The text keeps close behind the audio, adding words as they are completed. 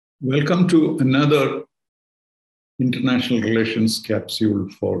Welcome to another international relations capsule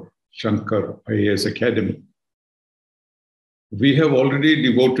for Shankar IAS Academy. We have already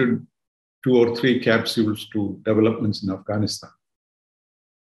devoted 2 or 3 capsules to developments in Afghanistan.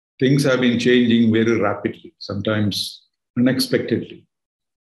 Things have been changing very rapidly, sometimes unexpectedly.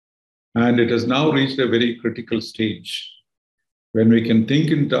 And it has now reached a very critical stage when we can think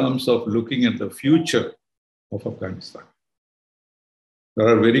in terms of looking at the future of Afghanistan. There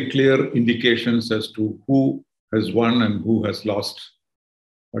are very clear indications as to who has won and who has lost,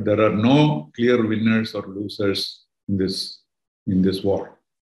 but there are no clear winners or losers in this war.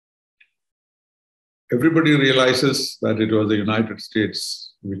 Everybody realizes that it was the United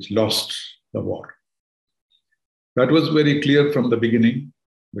States which lost the war. That was very clear from the beginning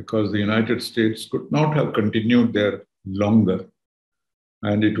because the United States could not have continued there longer,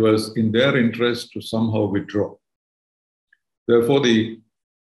 and it was in their interest to somehow withdraw. Therefore, the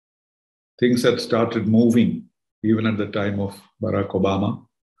things had started moving even at the time of Barack Obama,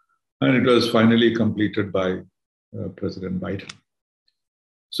 and it was finally completed by President Biden.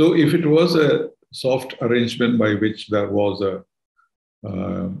 So if it was a soft arrangement by which there was a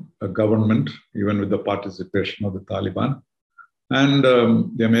government, even with the participation of the Taliban, and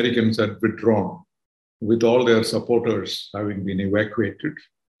the Americans had withdrawn with all their supporters having been evacuated,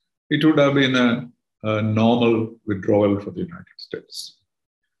 it would have been a normal withdrawal for the United States.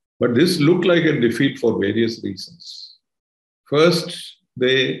 But this looked like a defeat for various reasons. First,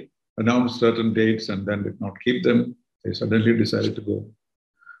 they announced certain dates and then did not keep them. They suddenly decided to go.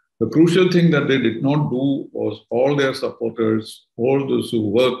 The crucial thing that they did not do was all their supporters, all those who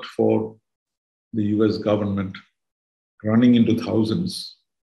worked for the US government, running into thousands,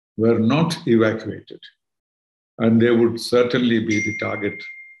 were not evacuated. And they would certainly be the target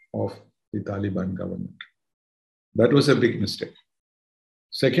of the Taliban government. That was a big mistake.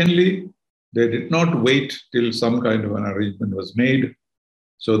 Secondly, they did not wait till some kind of an arrangement was made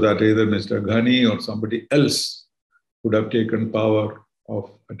so that either Mr. Ghani or somebody else could have taken power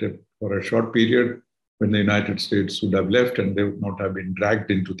for a short period when the United States would have left and they would not have been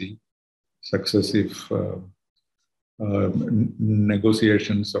dragged into the successive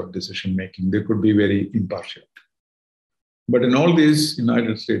negotiations or decision-making. They could be very impartial. But in all these, the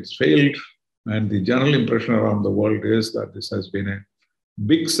United States failed, and the general impression around the world is that this has been a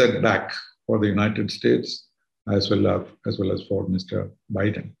big setback for the United States as well as for Mr.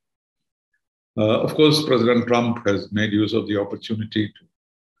 Biden. Of course, President Trump has made use of the opportunity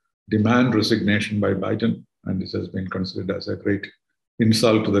to demand resignation by Biden, and this has been considered as a great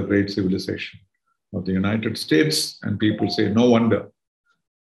insult to the great civilization of the United States. And people say, no wonder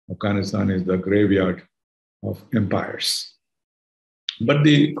Afghanistan is the graveyard of empires. But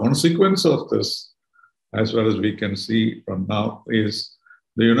the consequence of this, as far as we can see from now, is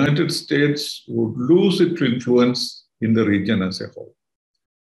the United States would lose its influence in the region as a whole.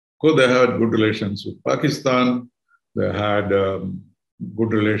 Of course, they had good relations with Pakistan. They had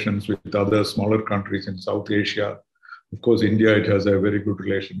good relations with other smaller countries in South Asia. Of course, India, it has a very good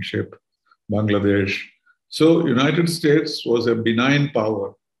relationship. Bangladesh. So United States was a benign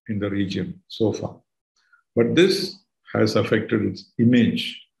power in the region so far. But this has affected its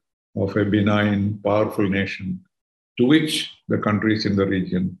image of a benign, powerful nation to which the countries in the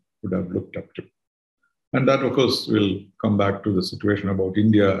region would have looked up to. And that, of course, will come back to the situation about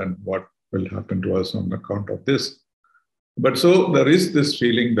India and what will happen to us on account of this. But so there is this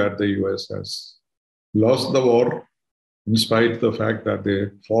feeling that the US has lost the war, in spite of the fact that they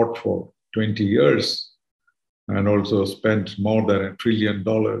fought for 20 years and also spent more than $1 trillion,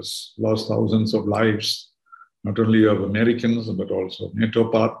 lost thousands of lives, not only of Americans, but also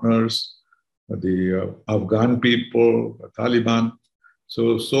NATO partners, the Afghan people, the Taliban.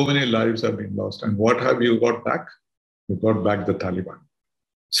 So many lives have been lost. And what have you got back? You got back the Taliban.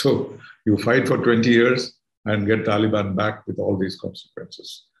 So you fight for 20 years and get Taliban back with all these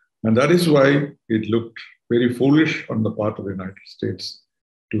consequences. And that is why it looked very foolish on the part of the United States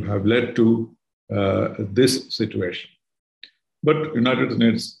to have led to this situation. But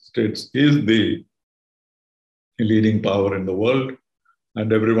United States is the leading power in the world,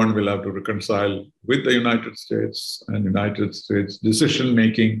 and everyone will have to reconcile with the United States, and United States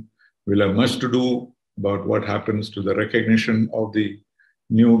decision-making will have much to do about what happens to the recognition of the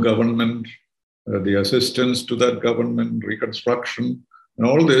new government, the assistance to that government, reconstruction, and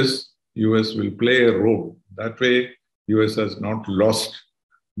all this, US will play a role. That way, US has not lost,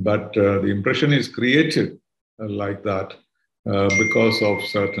 but the impression is created like that because of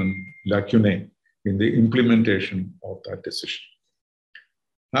certain lacunae in the implementation of that decision.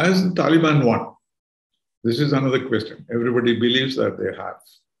 Has the Taliban won? This is another question. Everybody believes that they have.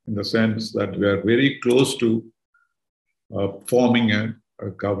 in the sense that we are very close to forming a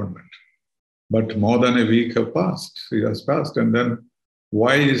government. But more than a week has passed, and then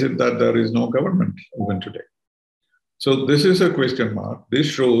why is it that there is no government even today? So this is a question mark. This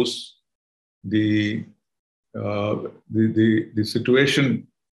shows the situation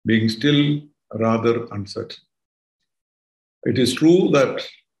being still rather uncertain. It is true that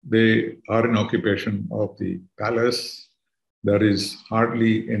they are in occupation of the palace. There is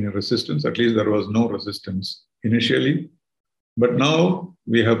hardly any resistance. At least there was no resistance initially. But now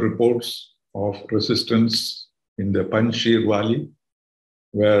we have reports of resistance in the Panjshir Valley,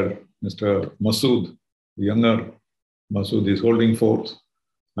 where Mr. Masood, the younger Masood, is holding forth,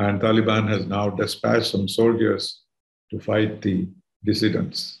 and Taliban has now dispatched some soldiers to fight the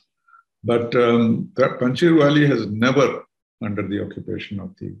dissidents. But that Panjshir Valley has never under the occupation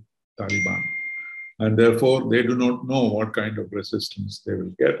of the Taliban. And therefore, they do not know what kind of resistance they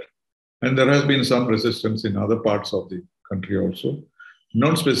will get. And there has been some resistance in other parts of the country also,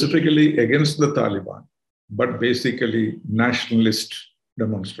 not specifically against the Taliban, but basically nationalist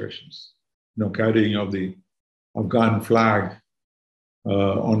demonstrations, carrying of the Afghan flag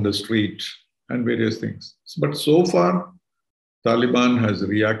on the street and various things. But so far, Taliban has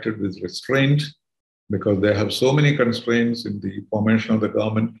reacted with restraint because they have so many constraints in the formation of the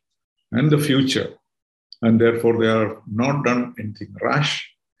government and the future. And therefore, they have not done anything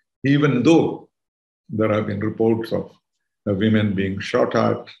rash, even though there have been reports of women being shot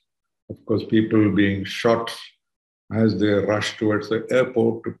at, of course, people being shot as they rush towards the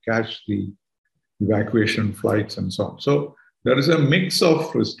airport to catch the evacuation flights and so on. So there is a mix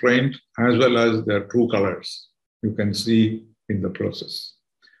of restraint as well as their true colors you can see in the process.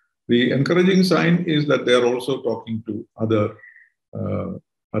 The encouraging sign is that they are also talking to other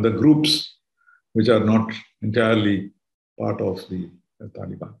groups which are not entirely part of the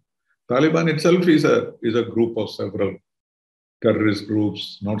Taliban. Taliban itself is a group of several terrorist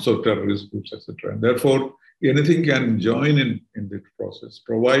groups, not so terrorist groups, etc. And therefore, anything can join in this process,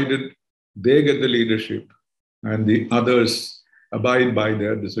 provided they get the leadership and the others abide by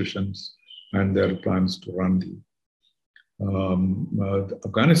their decisions and their plans to run the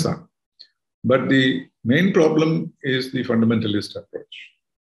Afghanistan. But the main problem is the fundamentalist approach.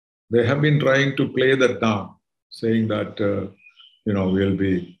 They have been trying to play that down, saying that we'll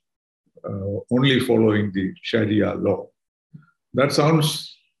be only following the Sharia law. That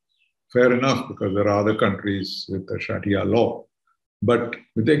sounds fair enough because there are other countries with the Sharia law. But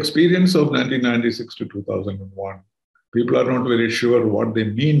with the experience of 1996 to 2001, people are not very sure what they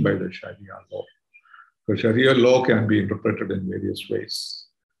mean by the Sharia law. Because Sharia law can be interpreted in various ways.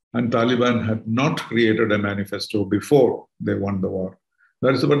 And Taliban had not created a manifesto before they won the war.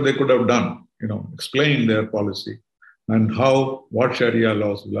 That's what they could have done, explain their policy and what Sharia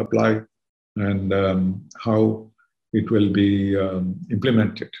laws will apply and how it will be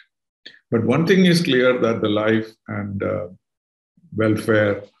implemented. But one thing is clear, that the life and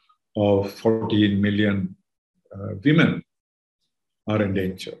welfare of 14 million women are in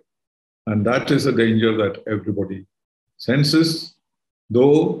danger. And that is a danger that everybody senses,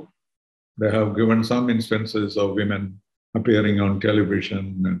 though they have given some instances of women appearing on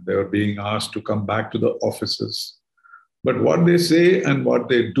television and they are being asked to come back to the offices. But what they say and what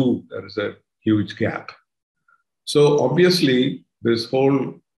they do, there is a huge gap. So obviously, this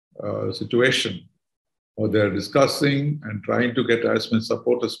whole situation, or they're discussing and trying to get as much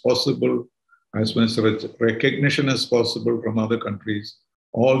support as possible, as much recognition as possible from other countries,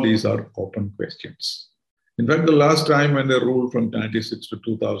 all these are open questions. In fact, the last time when they ruled from 1996 to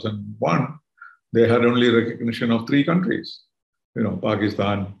 2001, they had only recognition of 3 countries,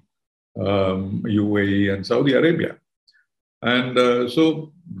 Pakistan, UAE, and Saudi Arabia. And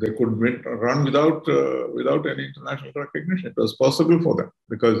so they could run without any international recognition. It was possible for them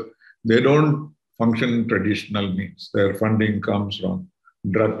because they don't function in traditional means. Their funding comes from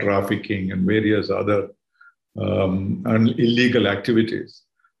drug trafficking and various other and illegal activities.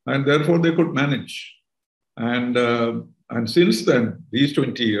 And therefore, they could manage. And since then, these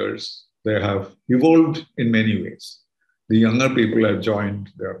 20 years, they have evolved in many ways. The younger people have joined.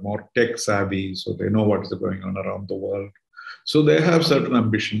 They are more tech savvy, so they know what is going on around the world. So they have certain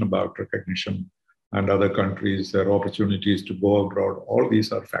ambition about recognition and other countries, their opportunities to go abroad. All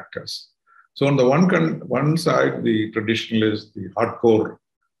these are factors. So on the one side, the traditionalists, the hardcore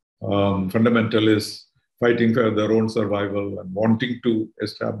fundamentalists fighting for their own survival and wanting to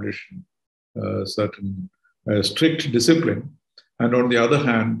establish certain strict discipline. And on the other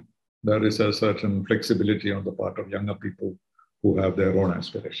hand, there is a certain flexibility on the part of younger people who have their own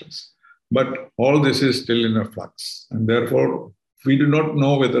aspirations. But all this is still in a flux. And therefore, we do not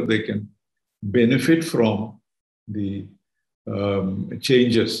know whether they can benefit from the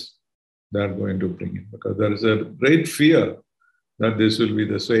changes they are going to bring in, because there is a great fear that this will be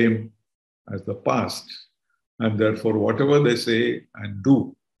the same as the past, and therefore whatever they say and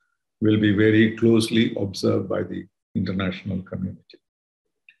do will be very closely observed by the international community.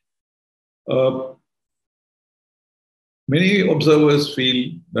 Many observers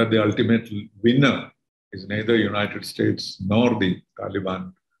feel that the ultimate winner is neither United States nor the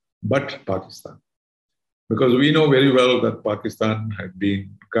Taliban, but Pakistan. Because we know very well that Pakistan had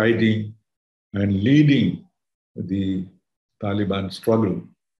been guiding and leading the Taliban struggle.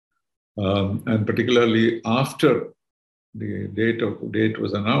 And particularly after the date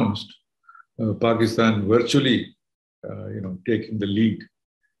was announced, Pakistan virtually taking the lead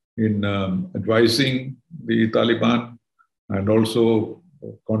in advising the Taliban and also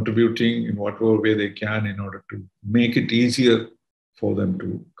contributing in whatever way they can in order to make it easier for them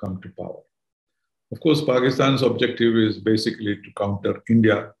to come to power. Of course, Pakistan's objective is basically to counter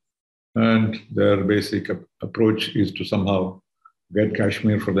India, and their basic approach is to somehow get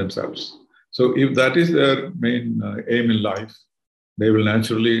Kashmir for themselves. So if that is their main aim in life, they will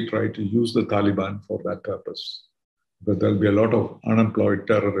naturally try to use the Taliban for that purpose. But there'll be a lot of unemployed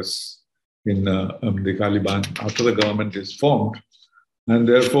terrorists in the Taliban after the government is formed, and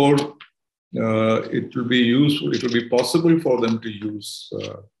therefore it will be possible for them to use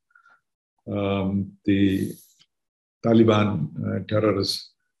the Taliban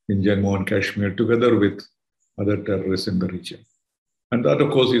terrorists in Jammu and Kashmir together with other terrorists in the region. And that, of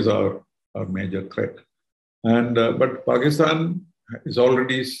course, is our major threat. And but Pakistan is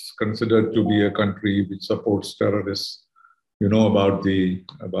already considered to be a country which supports terrorists. You know about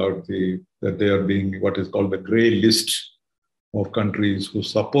that they are being what is called the grey list of countries who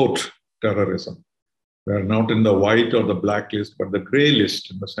support terrorism. They are not in the white or the black list, but the grey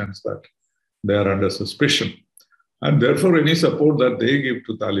list in the sense that they are under suspicion. And therefore, any support that they give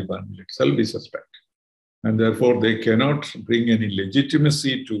to Taliban will itself be suspect. And therefore, they cannot bring any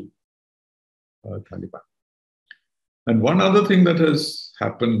legitimacy to Taliban. And one other thing that has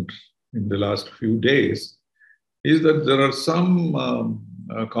happened in the last few days is that there are some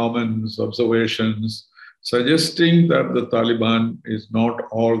comments, observations suggesting that the Taliban is not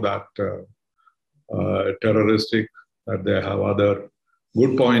all that terroristic, that they have other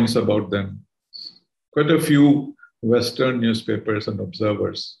good points about them. Quite a few Western newspapers and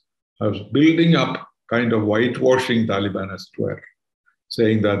observers are building up kind of whitewashing Taliban as it were,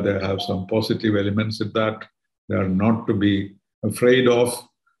 saying that they have some positive elements in that, they are not to be afraid of.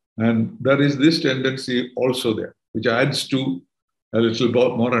 And there is this tendency also there, which adds to a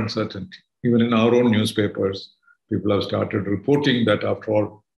little more uncertainty. Even in our own newspapers, people have started reporting that after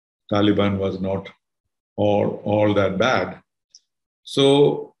all, Taliban was not all that bad.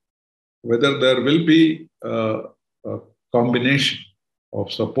 So whether there will be a combination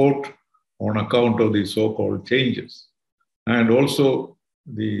of support on account of the so-called changes and also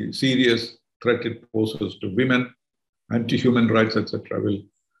the serious threat it poses to women and to human rights, etc., will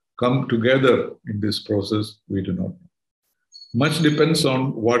come together in this process, we do not know. Much depends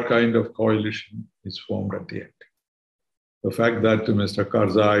on what kind of coalition is formed at the end. The fact that Mr.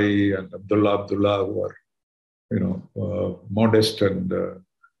 Karzai and Abdullah, who are, modest and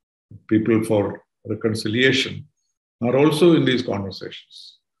people for reconciliation, are also in these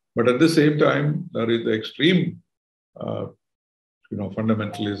conversations. But at the same time, there is the extreme,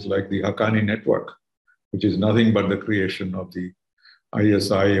 fundamentalists like the Haqqani network, which is nothing but the creation of the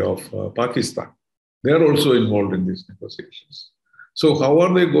ISI of Pakistan. They are also involved in these negotiations. So how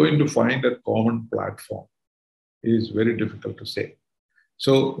are they going to find a common platform is very difficult to say.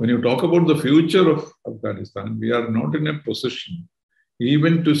 So when you talk about the future of Afghanistan, we are not in a position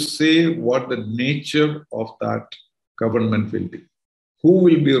even to say what the nature of that government will be. Who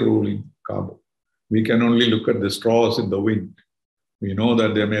will be ruling Kabul? We can only look at the straws in the wind. We know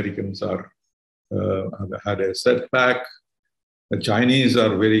that the Americans have had a setback. The Chinese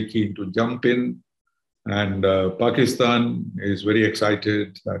are very keen to jump in. And Pakistan is very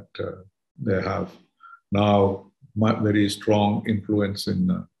excited that they have now very strong influence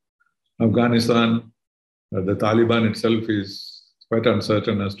in Afghanistan. The Taliban itself is quite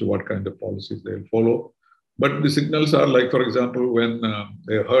uncertain as to what kind of policies they'll follow. But the signals are like, for example, when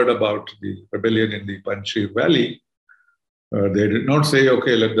they heard about the rebellion in the Panjshir Valley, they did not say,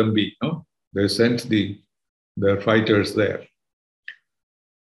 okay, let them be. No? They sent their fighters there.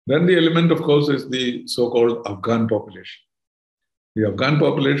 Then the element, of course, is the so-called Afghan population. The Afghan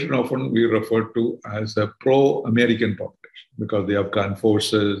population often we refer to as a pro-American population because the Afghan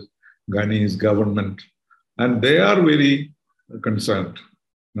forces, Ghanis government, and they are very concerned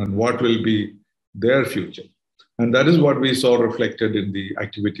and what will be their future. And that is what we saw reflected in the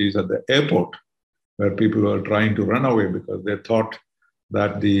activities at the airport, where people were trying to run away because they thought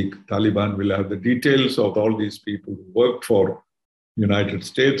that the Taliban will have the details of all these people who worked for United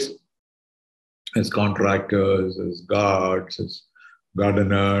States as contractors, as guards, as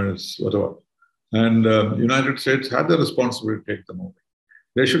gardeners, whatever. And United States had the responsibility to take them away.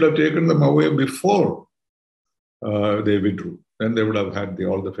 They should have taken them away before they withdrew. Then they would have had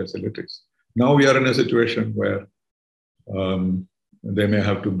all the facilities. Now we are in a situation where they may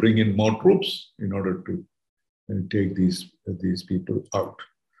have to bring in more troops in order to take these people out.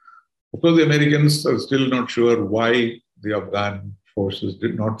 Of course, the Americans are still not sure why the Afghan forces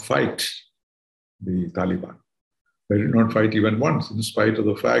did not fight the Taliban. They did not fight even once, in spite of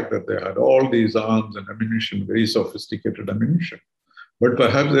the fact that they had all these arms and ammunition, very sophisticated ammunition. But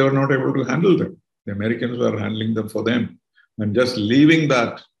perhaps they were not able to handle them. The Americans were handling them for them. And just leaving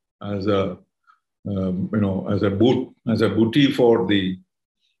that as a booty for the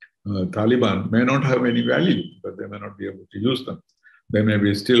Taliban may not have any value, but they may not be able to use them. They may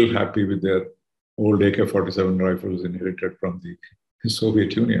be still happy with their old AK-47 rifles inherited from the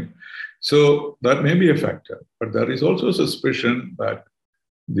Soviet Union. So that may be a factor. But there is also suspicion that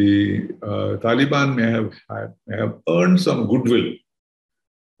the Taliban may have earned some goodwill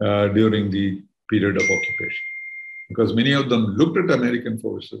during the period of occupation, because many of them looked at American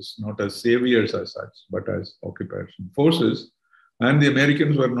forces not as saviors as such, but as occupation forces. And the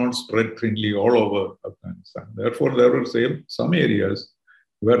Americans were not spread thinly all over Afghanistan. Therefore, there were some areas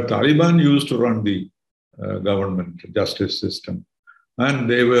where Taliban used to run the government justice system. And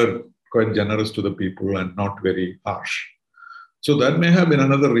they were quite generous to the people and not very harsh. So that may have been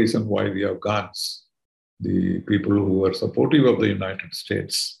another reason why the Afghans, the people who were supportive of the United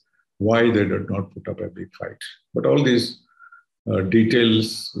States, why they did not put up a big fight. But all these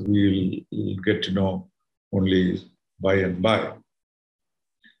details we'll get to know only by and by.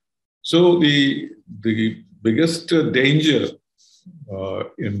 So the biggest danger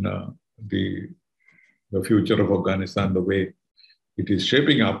in the future of Afghanistan, the way it is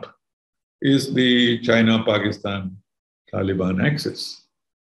shaping up, is the China-Pakistan Taliban axis.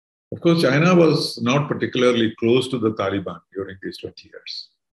 Of course, China was not particularly close to the Taliban during these 20 years.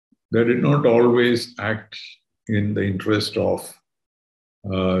 They did not always act in the interest of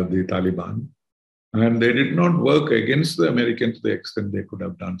the Taliban, and they did not work against the Americans to the extent they could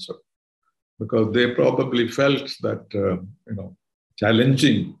have done so, because they probably felt that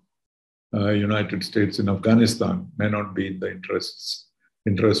challenging United States in Afghanistan may not be in the interest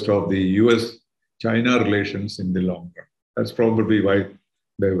of the US-China relations in the long run. That's probably why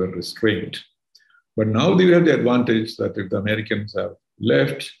they were restrained. But now they have the advantage that if the Americans have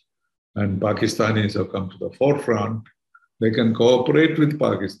left and Pakistanis have come to the forefront, they can cooperate with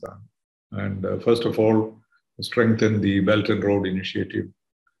Pakistan and first of all, strengthen the Belt and Road Initiative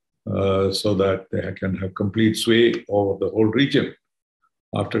so that they can have complete sway over the whole region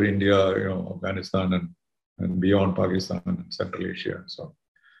after India, Afghanistan and beyond Pakistan and Central Asia and so on.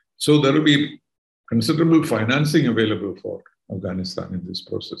 So there will be considerable financing available for Afghanistan in this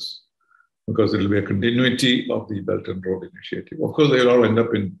process, because it will be a continuity of the Belt and Road Initiative. Of course, they will all end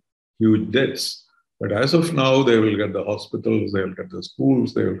up in huge debts, but as of now, they will get the hospitals, they will get the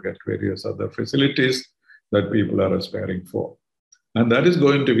schools, they will get various other facilities that people are aspiring for. And that is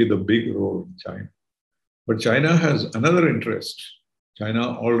going to be the big role in China. But China has another interest.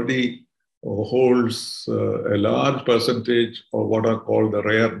 China already holds a large percentage of what are called the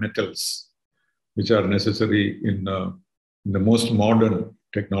rare metals, which are necessary in the most modern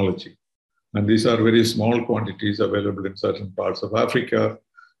technology. And these are very small quantities available in certain parts of Africa,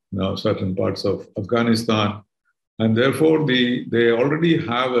 certain parts of Afghanistan. And therefore, they already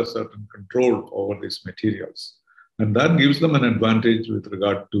have a certain control over these materials. And that gives them an advantage with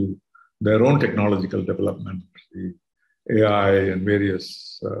regard to their own technological development, the AI and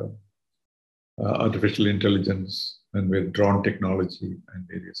various artificial intelligence and with drone technology and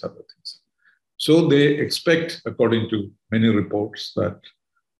various other things. So they expect, according to many reports, that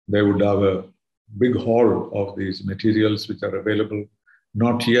they would have a big haul of these materials which are available,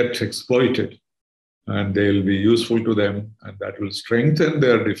 not yet exploited, and they'll be useful to them, and that will strengthen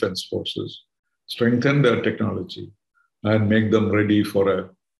their defense forces, strengthen their technology, and make them ready for a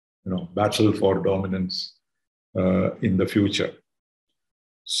battle for dominance in the future.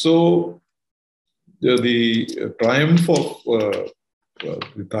 So the triumph of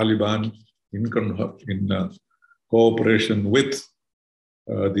the Taliban in cooperation with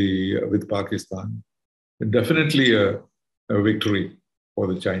Pakistan is definitely a victory for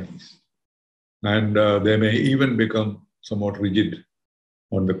the Chinese, and they may even become somewhat rigid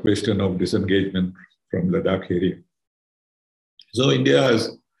on the question of disengagement from Ladakh area. So India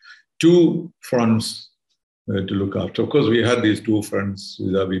has two fronts to look after. Of course, we had these two fronts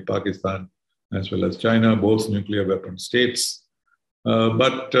vis-a-vis Pakistan as well as China, both nuclear weapon states.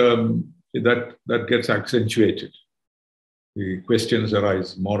 But that gets accentuated. The questions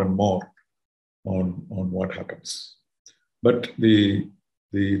arise more and more on what happens. But the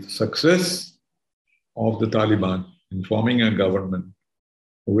success of the Taliban in forming a government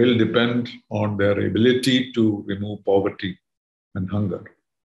will depend on their ability to remove poverty and hunger,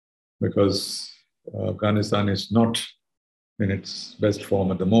 because Afghanistan is not in its best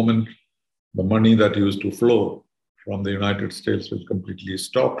form at the moment. The money that used to flow from the United States will completely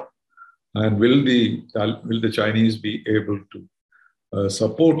stop. And will the Chinese be able to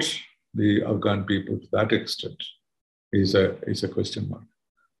support the Afghan people to that extent is a question mark.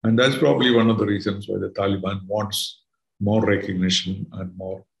 And that's probably one of the reasons why the Taliban wants more recognition and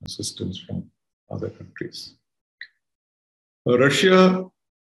more assistance from other countries. Russia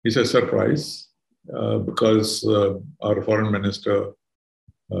is a surprise because our foreign minister,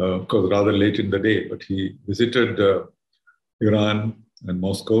 of course, rather late in the day, but he visited Iran and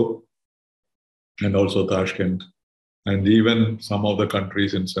Moscow and also Tashkent, and even some of the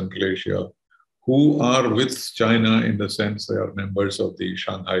countries in Central Asia who are with China in the sense they are members of the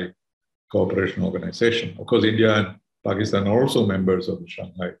Shanghai Cooperation Organization. Of course, India and Pakistan are also members of the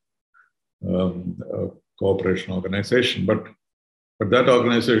Shanghai Cooperation Organization, but that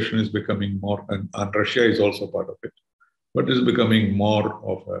organization is becoming more, and Russia is also part of it, but is becoming more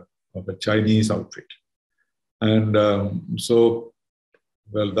of a Chinese outfit. And so,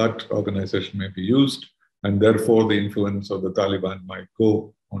 well, that organization may be used, and therefore the influence of the Taliban might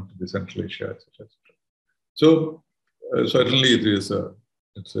go onto the Central Asia, etc. So certainly it's a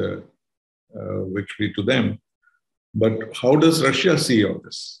victory to them. But how does Russia see all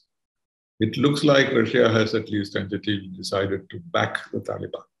this? It looks like Russia has at least tentatively decided to back the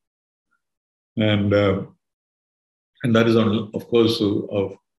Taliban, and that is of course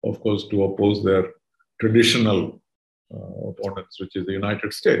to oppose their traditional opponents, which is the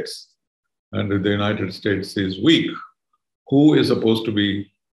United States. And if the United States is weak, who is supposed to be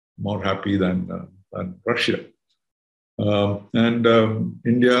more happy than Russia?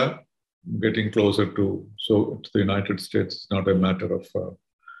 India getting closer to the United States is not a matter of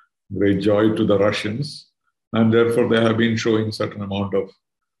great joy to the Russians, and therefore they have been showing certain amount of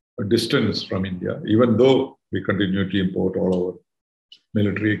distance from India, even though we continue to import all our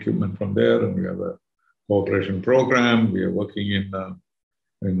military equipment from there, and we have a cooperation program. We are working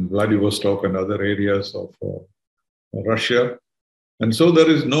in Vladivostok and other areas of Russia. And so there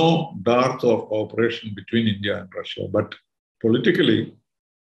is no dearth of cooperation between India and Russia, but politically,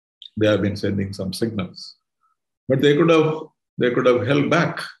 they have been sending some signals. But they could have held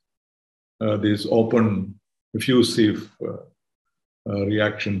back this open, effusive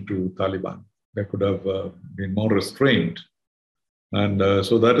reaction to Taliban. They could have been more restrained. And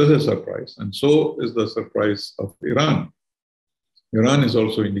so that is a surprise. And so is the surprise of Iran. Iran has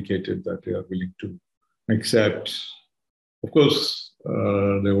also indicated that they are willing to accept. Of course,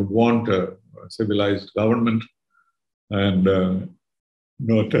 they would want a civilized government and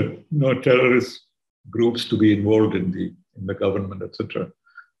no terrorist groups to be involved in the government, etc.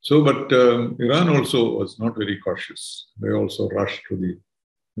 So, but Iran also was not very cautious. They also rushed to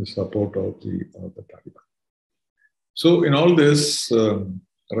the support of the Taliban. So, in all this,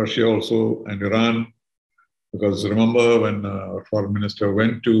 Russia also and Iran, because remember when our foreign minister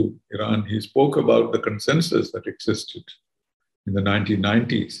went to Iran, he spoke about the consensus that existed in the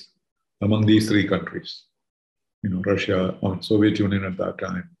 1990s among these three countries. Russia, Soviet Union at that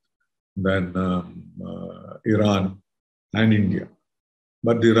time, then Iran and India.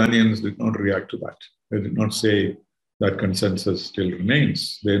 But the Iranians did not react to that. They did not say that consensus still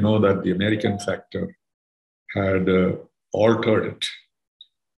remains. They know that the American factor had altered it.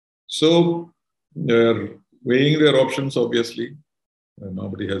 So they're weighing their options, obviously.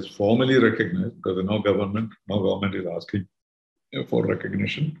 Nobody has formally recognized, because no government is asking for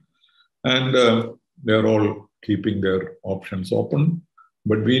recognition. And they're all keeping their options open.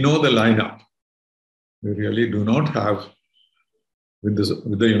 But we know the lineup. We really do not have, with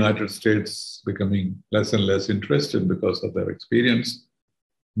the United States becoming less and less interested because of their experience,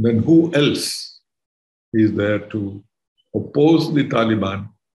 then who else is there to oppose the Taliban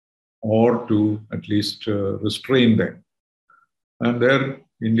or to at least restrain them? And there,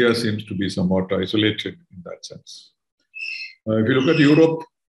 India seems to be somewhat isolated in that sense. If you look at Europe,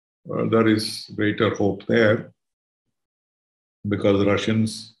 there is greater hope there because the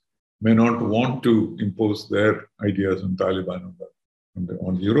Russians may not want to impose their ideas on Taliban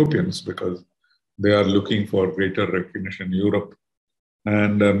on the Europeans because they are looking for greater recognition in Europe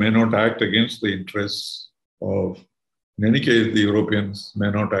and may not act against the interests of, in any case, the Europeans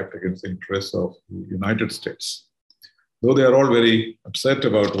may not act against the interests of the United States. Though they are all very upset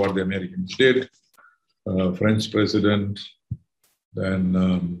about what the Americans did, French president, then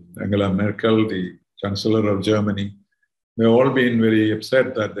Angela Merkel, the Chancellor of Germany, they've all been very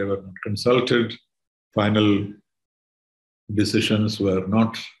upset that they were not consulted. Final decisions were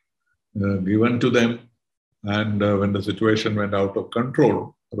not given to them. And when the situation went out of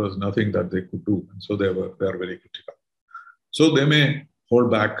control, there was nothing that they could do. And so they are very critical. So they may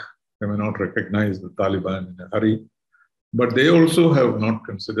hold back. They may not recognize the Taliban in a hurry. But they also have not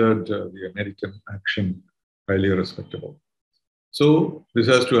considered the American action highly respectable. So this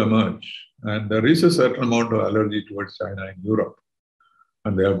has to emerge. And there is a certain amount of allergy towards China in Europe.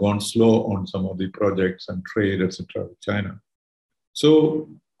 And they have gone slow on some of the projects and trade, etc., with China. So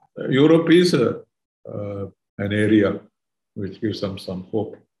Europe is an area which gives them some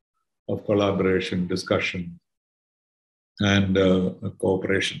hope of collaboration, discussion, and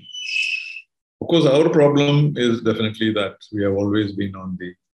cooperation. Of course, our problem is definitely that we have always been on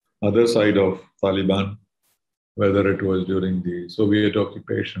the other side of Taliban, whether it was during the Soviet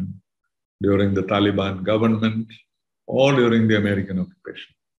occupation, during the Taliban government, or during the American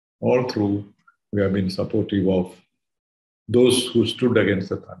occupation. All through, we have been supportive of those who stood against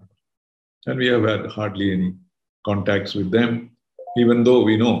the Taliban. And we have had hardly any contacts with them, even though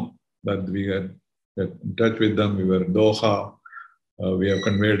we know that we had in touch with them. We were in Doha. We have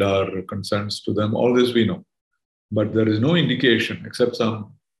conveyed our concerns to them. All this we know. But there is no indication, except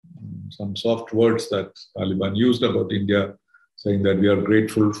some soft words that Taliban used about India, saying that we are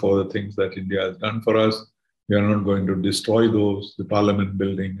grateful for the things that India has done for us. We are not going to destroy those, the parliament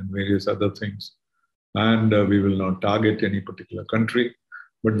building and various other things. And we will not target any particular country.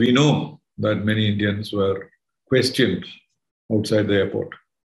 But we know that many Indians were questioned outside the airport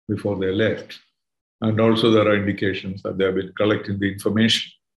before they left. And also there are indications that they have been collecting the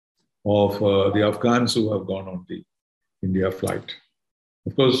information of the Afghans who have gone on the India flight.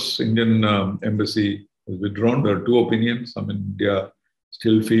 Of course, Indian embassy has withdrawn. There are two opinions. Some in India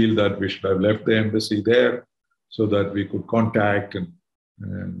still feel that we should have left the embassy there so that we could contact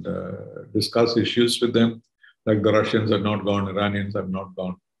and discuss issues with them. Like the Russians have not gone, Iranians have not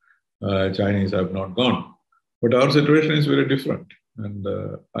gone, Chinese have not gone. But our situation is very different. And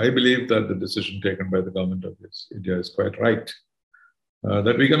I believe that the decision taken by the government of India is quite right.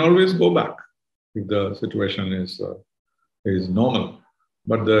 That we can always go back if the situation is normal.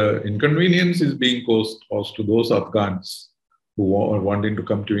 But the inconvenience is being caused to those Afghans who are wanting to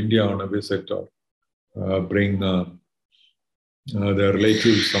come to India on a visit or bring their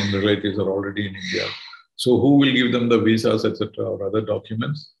relatives. Some relatives are already in India. So who will give them the visas, etc., or other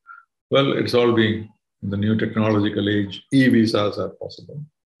documents? Well, it's all being in the new technological age, e-visas are possible.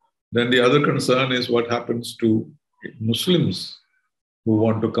 Then the other concern is what happens to Muslims who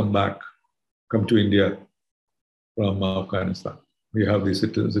want to come to India from Afghanistan. We have the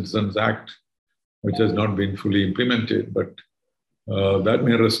Citizens Act, which has not been fully implemented, but that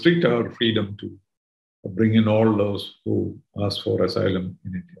may restrict our freedom to bring in all those who ask for asylum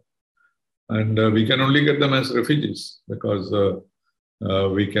in India. And we can only get them as refugees because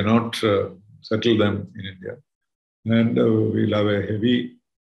we cannot settle them in India. And we'll have a heavy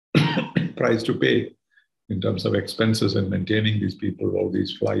price to pay in terms of expenses in maintaining these people, all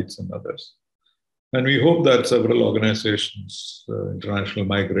these flights and others. And we hope that several organizations, International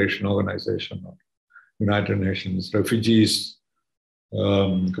Migration Organization, or United Nations Refugees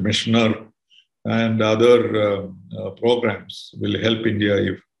Commissioner, and other programs will help India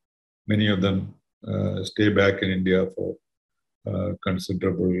if many of them stay back in India for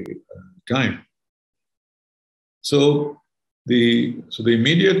considerable time. So the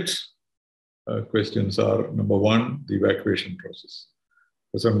immediate questions are, number one, the evacuation process.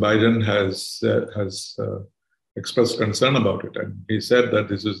 President Biden has expressed concern about it, and he said that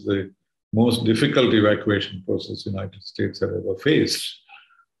this is the most difficult evacuation process the United States have ever faced.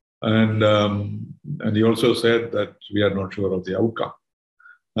 And he also said that we are not sure of the outcome.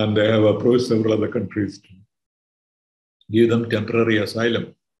 And they have approached several other countries to give them temporary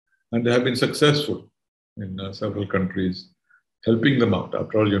asylum. And they have been successful in several countries, helping them out.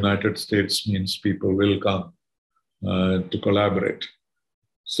 After all, United States means people will come to collaborate.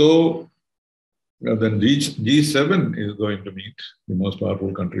 So then G7 is going to meet the most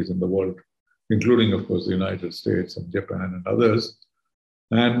powerful countries in the world, including, of course, the United States and Japan and others.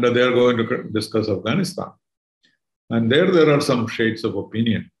 And they are going to discuss Afghanistan. And there are some shades of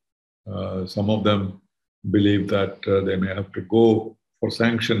opinion Some of them believe that they may have to go for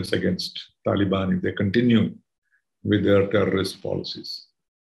sanctions against Taliban if they continue with their terrorist policies.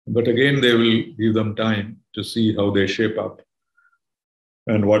 But again, they will give them time to see how they shape up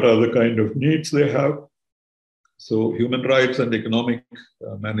and what are the kind of needs they have. So human rights and economic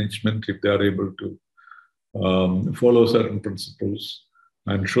management, if they are able to follow certain principles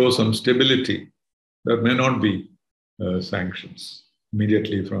and show some stability, there may not be sanctions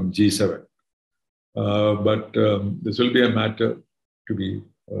immediately from G7. But this will be a matter to be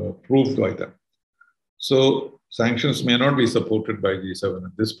proved by them. So sanctions may not be supported by G7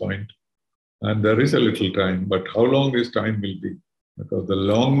 at this point, and there is a little time, but how long this time will be? Because the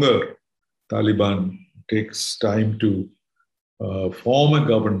longer Taliban takes time to form a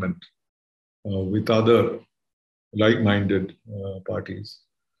government with other like-minded parties,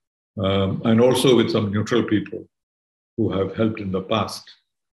 and also with some neutral people who have helped in the past,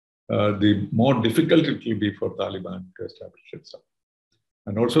 the more difficult it will be for Taliban to establish itself.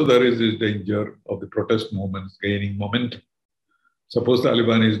 And also there is this danger of the protest movements gaining momentum. Suppose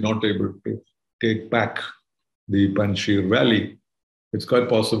Taliban is not able to take back the Panjshir Valley, it's quite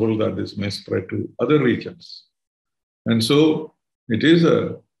possible that this may spread to other regions. And so it is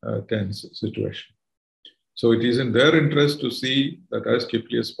a tense situation. So it is in their interest to see that as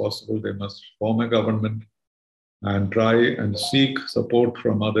quickly as possible, they must form a government and try and seek support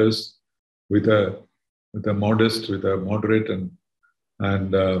from others with a moderate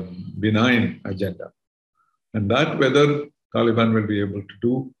and benign agenda. And that whether Taliban will be able to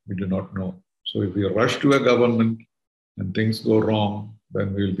do, we do not know. So if we rush to a government and things go wrong,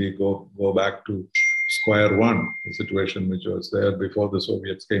 then we'll go back to square one, the situation which was there before the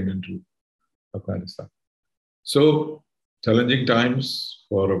Soviets came into Afghanistan. So challenging times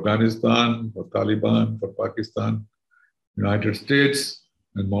for Afghanistan, for Taliban, for Pakistan, United States,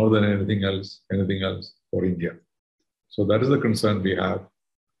 and more than anything else for India. So that is the concern we have.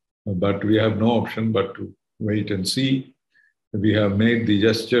 But we have no option but to wait and see. We have made the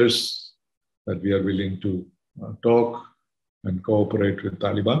gestures that we are willing to talk and cooperate with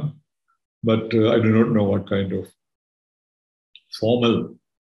Taliban. But I do not know what kind of formal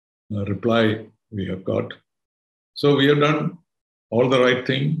reply we have got. So we have done all the right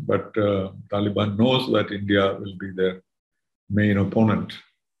thing, but Taliban knows that India will be their main opponent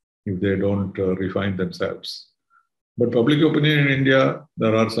if they don't refine themselves. But public opinion in India,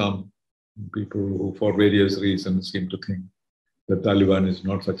 there are some people who, for various reasons, seem to think that Taliban is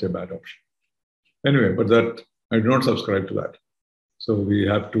not such a bad option. Anyway, but that I do not subscribe to that. So we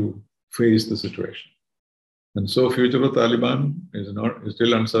have to face the situation. And so future of Taliban is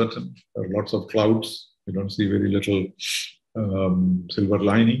still uncertain. There are lots of clouds. We don't see very little silver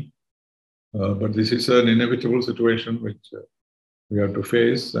lining. But this is an inevitable situation which we have to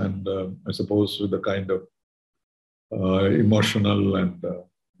face. And I suppose with the kind of emotional and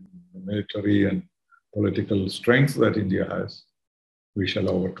military and political strength that India has, we shall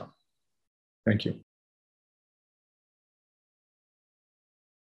overcome. Thank you.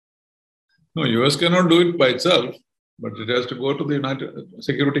 No, US cannot do it by itself, but it has to go to the United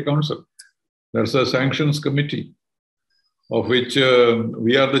Security Council. There's a sanctions committee of which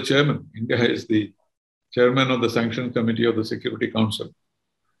we are the chairman. India is the chairman of the sanctions committee of the Security Council.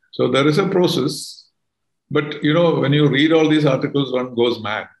 So there is a process, but when you read all these articles, one goes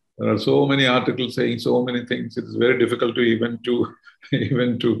mad. There are so many articles saying so many things. It is very difficult to even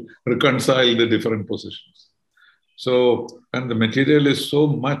to reconcile the different positions. So, and the material is so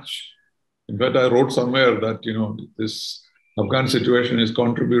much. In fact, I wrote somewhere that, this Afghan situation is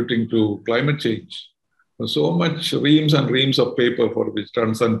contributing to climate change. So much reams and reams of paper for which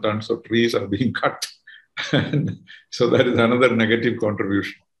tons and tons of trees are being cut. And so that is another negative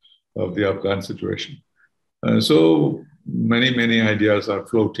contribution of the Afghan situation. So many ideas are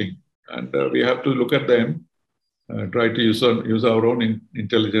floating, and we have to look at them, try to use our own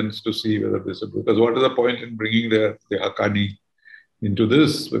intelligence to see whether this is, because what is the point in bringing the Haqqani into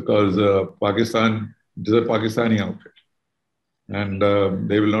this? Because Pakistan is a Pakistani outfit, and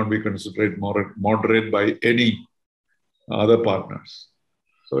they will not be considered moderate by any other partners.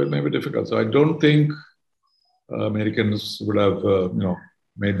 So it may be difficult. So I don't think Americans would have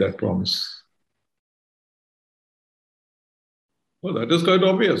made that promise. Well, that is quite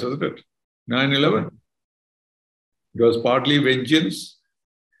obvious, isn't it? 9/11. It was partly vengeance,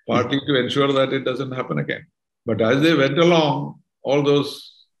 partly to ensure that it doesn't happen again. But as they went along, all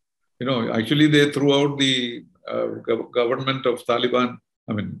those, actually they threw out the government of Taliban,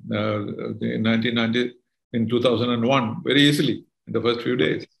 in 2001, very easily in the first few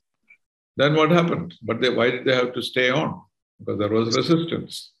days. Then what happened? But why did they have to stay on? Because there was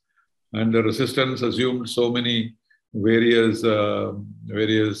resistance. And the resistance assumed so many various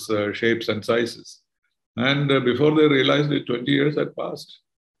shapes and sizes. And before they realized it, 20 years had passed,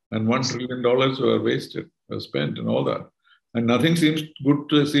 and $1 trillion were wasted, were spent, and all that. And nothing seems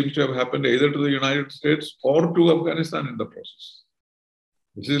to have happened either to the United States or to Afghanistan in the process.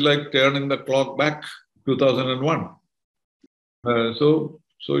 This is like turning the clock back 2001. So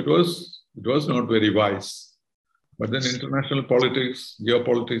it was not very wise. But then international politics,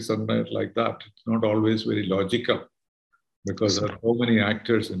 geopolitics, sometimes like that, it's not always very logical because there are so many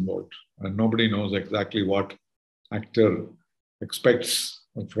actors involved and nobody knows exactly what actor expects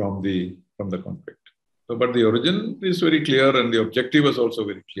from the conflict. So, but the origin is very clear and the objective is also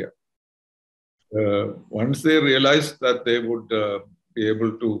very clear. Once they realized that they would be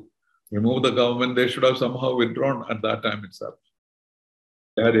able to remove the government, they should have somehow withdrawn at that time itself.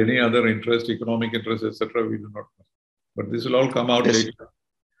 They had any other interest, economic interest, etc., we do not know. But this will all come out later.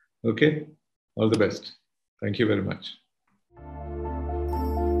 Okay? All the best. Thank you very much.